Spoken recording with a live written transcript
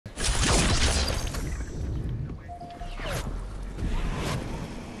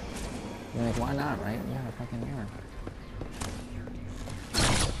why not, right? We got a fucking mirror.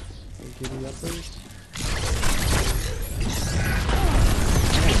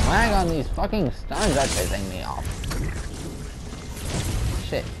 Lag on these fucking stuns are pissing me off.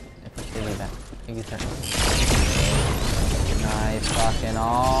 Shit. If I should leave that. Nice fucking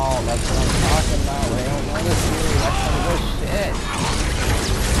all. That's what I'm talking about. We don't know this really. That's some good shit.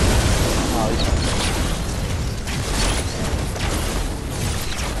 Oh, he's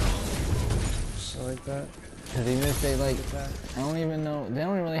like that. Cause even if they like, I don't even know, they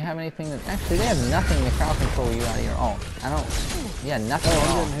don't really have anything that, actually they have nothing to crowd control you out of your own. I don't, yeah, nothing at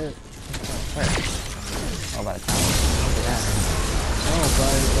all. I'm getting hit. Where? Oh, by the tower. Look at that. Oh,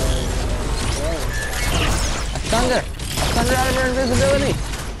 I stunned her! I stunned her out of her invisibility!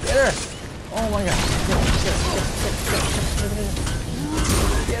 Get her! Oh my god.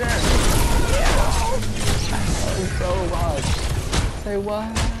 Get her! Yeah! That was so much. Say what?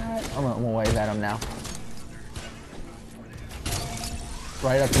 I'm gonna wave at him now.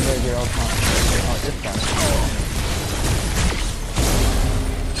 Right up into your old time. Oh, this guy.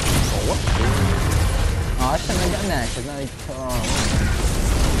 Oh, what? Oh, I shouldn't have done that, because now he's... Oh,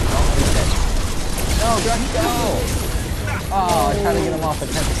 he's dead. No, Druck, go! Oh, I tried to get him off a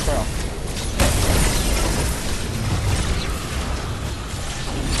 10th squirrel.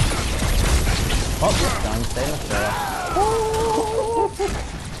 Oh, you're done. Stay with squirrel.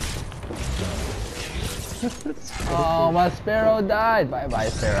 Oh, my sparrow died. Bye bye,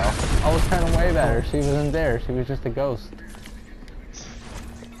 sparrow. I was trying to wave at her. She wasn't there. She was just a ghost.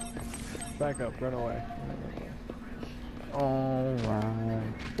 Back up. Run away. Oh my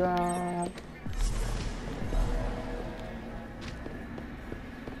god.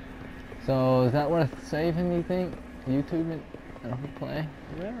 So, is that worth saving, you think? YouTube it and play?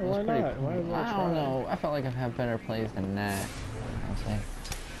 Yeah, why not? Cool. Why not I don't know. I felt like I've had better plays than that. I'll say.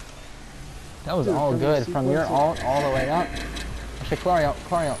 That was all good from your alt all the way up. Oh shit, Clario.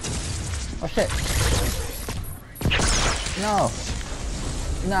 Oh shit. No.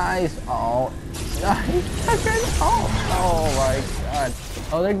 Nice alt. Nice fucking alt. Oh my god.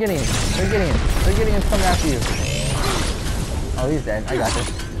 Oh, they're getting him. They're getting him coming after you. Oh, he's dead. I got this.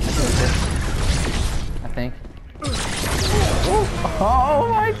 I think. Oh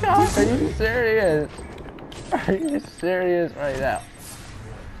my god. Are you serious? Are you serious right now?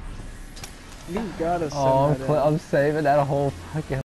 You gotta send that in. I'm saving that whole fucking